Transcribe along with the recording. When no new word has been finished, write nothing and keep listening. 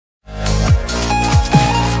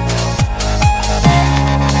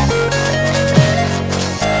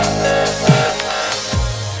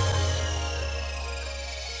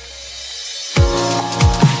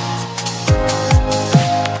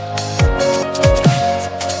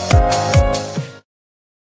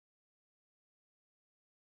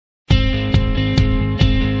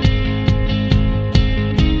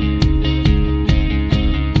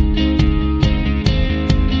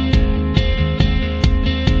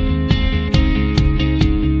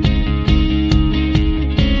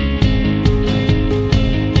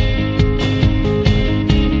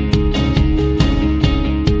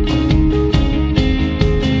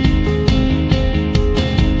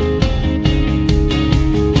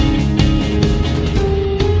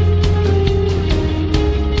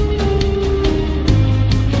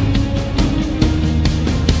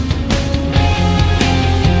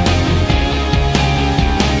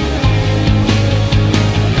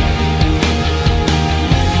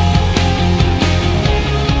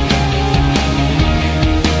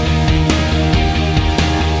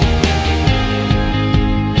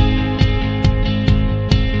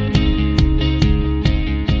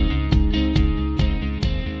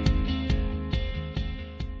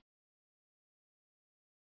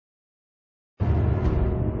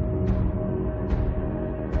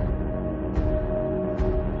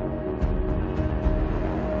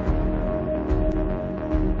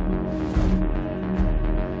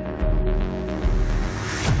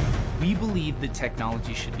believe that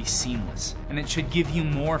technology should be seamless, and it should give you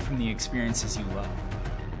more from the experiences you love.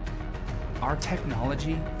 Our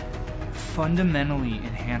technology fundamentally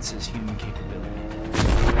enhances human capability.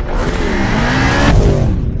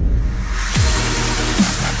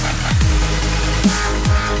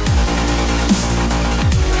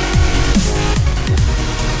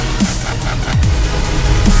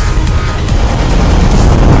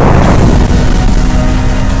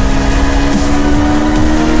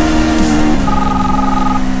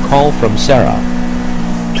 Call from Sarah.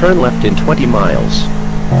 Turn left in 20 miles.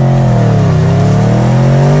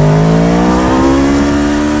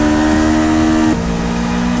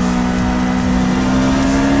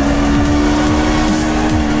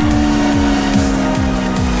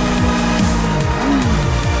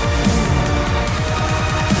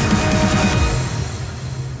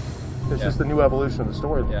 This is the new evolution of the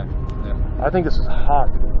story. Yeah. I think this is hot.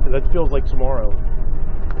 That feels like tomorrow.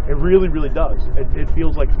 It really, really does. It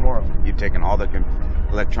feels like tomorrow. You've taken all the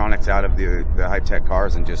electronics out of the high-tech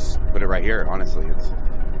cars and just put it right here. Honestly,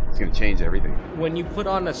 it's going to change everything. When you put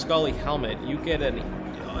on a Scully helmet, you get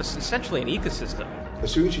essentially an ecosystem.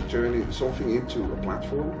 As soon as you turn something into a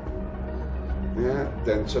platform,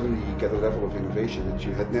 then suddenly you get a level of innovation that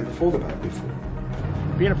you had never thought about before.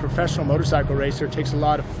 Being a professional motorcycle racer takes a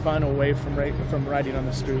lot of fun away from riding on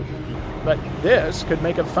the street. But this could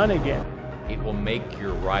make it fun again. It will make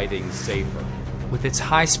your riding safer. With its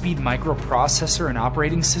high-speed microprocessor and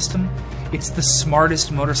operating system, it's the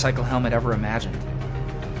smartest motorcycle helmet ever imagined.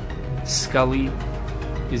 Scully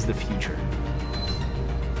is the future.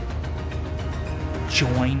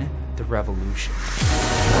 Join the revolution.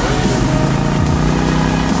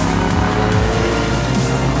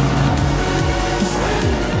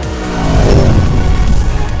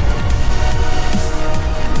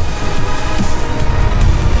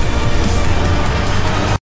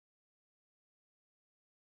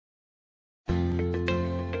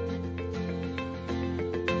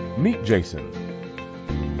 Meet Jason.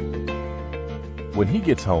 When he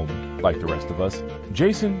gets home, like the rest of us,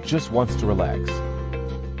 Jason just wants to relax.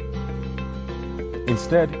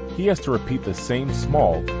 Instead, he has to repeat the same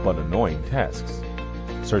small but annoying tasks.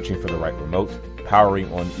 Searching for the right remote,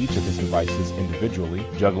 powering on each of his devices individually,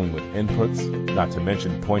 juggling with inputs, not to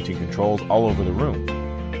mention pointing controls all over the room.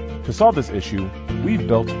 To solve this issue, we've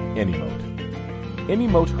built AnyMote.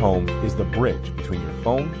 AnyMote Home is the bridge between your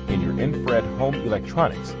phone and your infrared home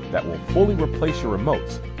electronics that will fully replace your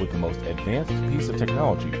remotes with the most advanced piece of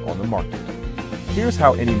technology on the market. Here's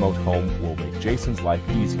how AnyMote Home will make Jason's life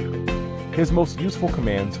easier. His most useful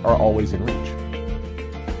commands are always in reach.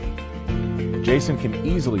 Jason can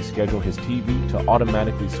easily schedule his TV to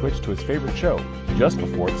automatically switch to his favorite show just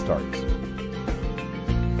before it starts.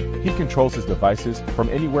 He controls his devices from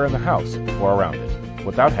anywhere in the house or around it,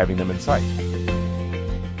 without having them in sight.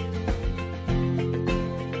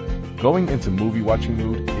 Going into movie watching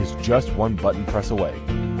mood is just one button press away.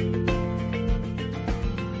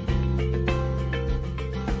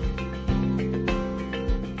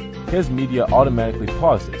 His media automatically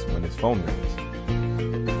pauses when his phone rings.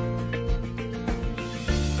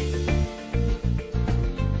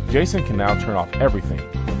 Jason can now turn off everything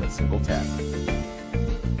with a single tap.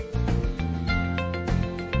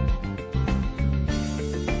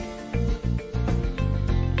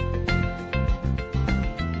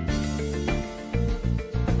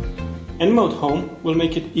 AnyMote Home will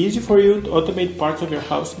make it easy for you to automate parts of your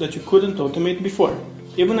house that you couldn't automate before.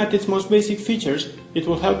 Even at its most basic features, it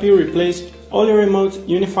will help you replace all your remotes,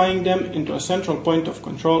 unifying them into a central point of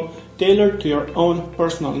control tailored to your own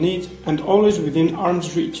personal needs and always within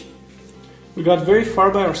arm's reach. We got very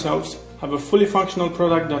far by ourselves, have a fully functional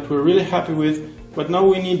product that we're really happy with, but now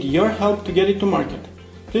we need your help to get it to market.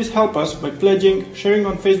 Please help us by pledging, sharing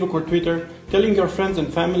on Facebook or Twitter, telling your friends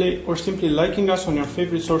and family, or simply liking us on your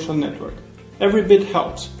favorite social network. Every bit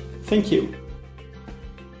helps. Thank you.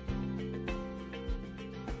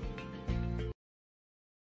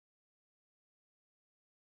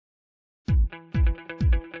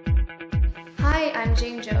 Hi, I'm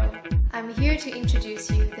Jane Jo. I'm here to introduce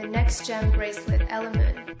you the next gem bracelet,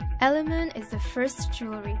 Element. Element is the first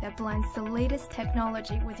jewelry that blends the latest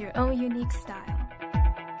technology with your own unique style.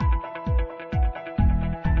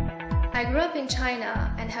 I grew up in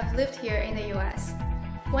China and have lived here in the US.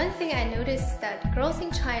 One thing I noticed is that girls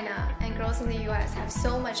in China and girls in the US have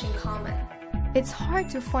so much in common. It's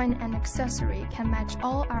hard to find an accessory can match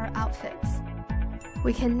all our outfits.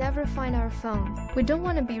 We can never find our phone. We don't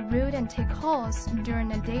want to be rude and take calls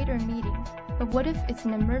during a date or meeting. But what if it's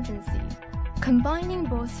an emergency? Combining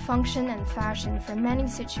both function and fashion for many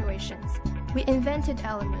situations, we invented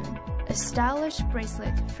Elemoon, a stylish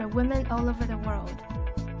bracelet for women all over the world.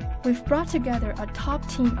 We've brought together a top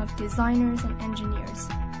team of designers and engineers.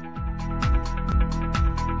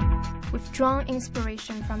 We've drawn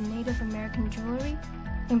inspiration from Native American jewelry,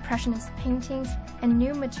 Impressionist paintings, and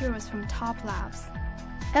new materials from top labs.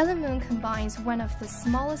 Elemoon combines one of the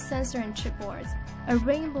smallest sensor and chipboards, a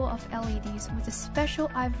rainbow of LEDs with a special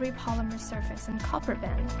ivory polymer surface and copper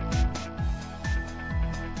band.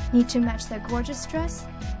 Need to match that gorgeous dress?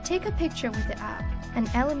 Take a picture with the app, and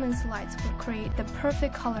Elemoon's lights will create the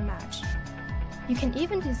perfect color match. You can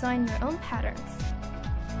even design your own patterns.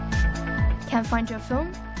 Can't find your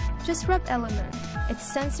phone? Just rub Elemoon.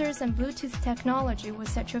 Its sensors and Bluetooth technology will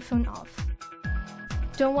set your phone off.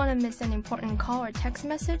 Don't want to miss an important call or text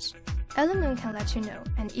message? Elemoon can let you know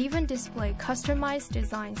and even display customized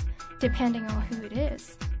designs depending on who it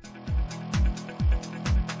is.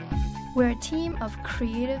 We're a team of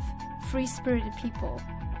creative, free-spirited people.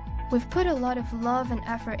 We've put a lot of love and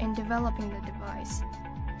effort in developing the device,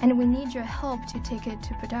 and we need your help to take it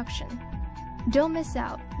to production. Don't miss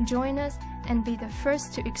out. Join us and be the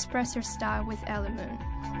first to express your style with Elemoon.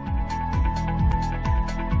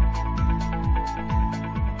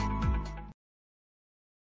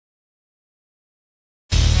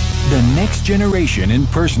 The next generation in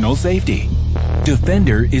personal safety.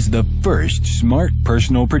 Defender is the first smart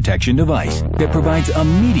personal protection device that provides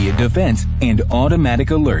immediate defense and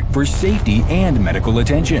automatic alert for safety and medical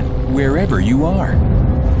attention wherever you are.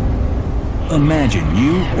 Imagine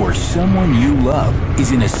you or someone you love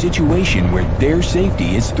is in a situation where their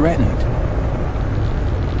safety is threatened.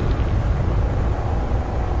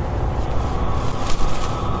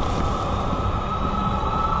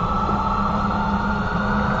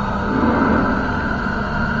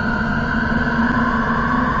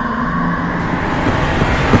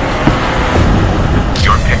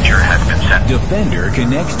 Defender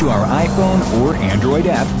connects to our iPhone or Android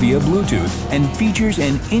app via Bluetooth and features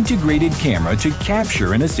an integrated camera to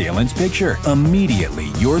capture an assailant's picture. Immediately,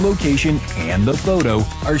 your location and the photo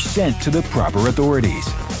are sent to the proper authorities.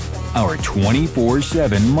 Our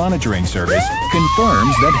 24/7 monitoring service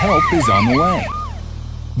confirms that help is on the way.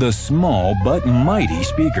 The small but mighty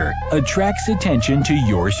speaker attracts attention to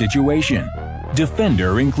your situation.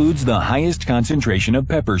 Defender includes the highest concentration of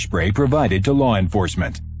pepper spray provided to law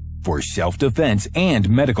enforcement. For self-defense and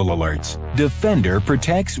medical alerts, Defender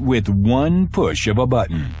protects with one push of a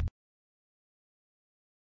button.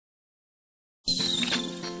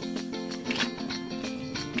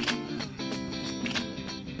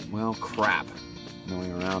 Well, crap. No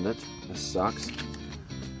way around it. This sucks.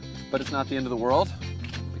 But it's not the end of the world,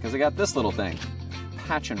 because I got this little thing.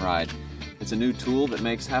 Patch and Ride. It's a new tool that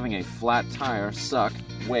makes having a flat tire suck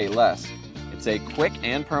way less. It's a quick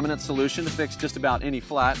and permanent solution to fix just about any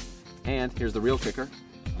flat. And here's the real kicker,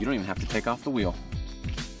 you don't even have to take off the wheel.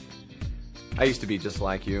 I used to be just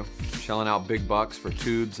like you, shelling out big bucks for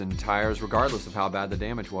tubes and tires regardless of how bad the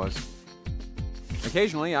damage was.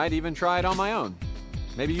 Occasionally, I'd even try it on my own.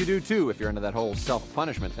 Maybe you do too if you're into that whole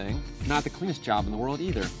self-punishment thing. Not the cleanest job in the world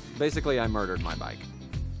either. Basically, I murdered my bike.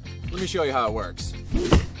 Let me show you how it works.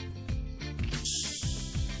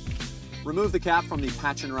 Remove the cap from the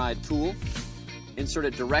Patch and Ride tool, insert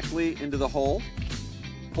it directly into the hole,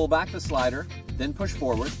 pull back the slider, then push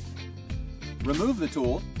forward, remove the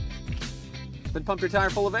tool, then pump your tire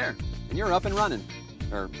full of air, and you're up and running,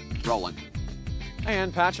 or rolling.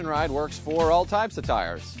 And Patch and Ride works for all types of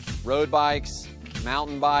tires. Road bikes,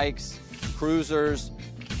 mountain bikes, cruisers,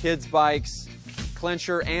 kids bikes,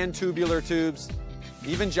 clincher and tubular tubes,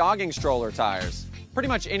 even jogging stroller tires. Pretty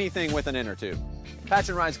much anything with an inner tube. Patch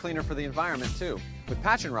and Ride's cleaner for the environment too. With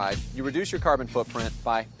Patch and Ride, you reduce your carbon footprint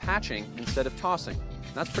by patching instead of tossing.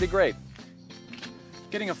 That's pretty great.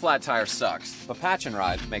 Getting a flat tire sucks, but Patch and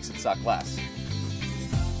Ride makes it suck less.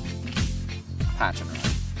 Patch and Ride.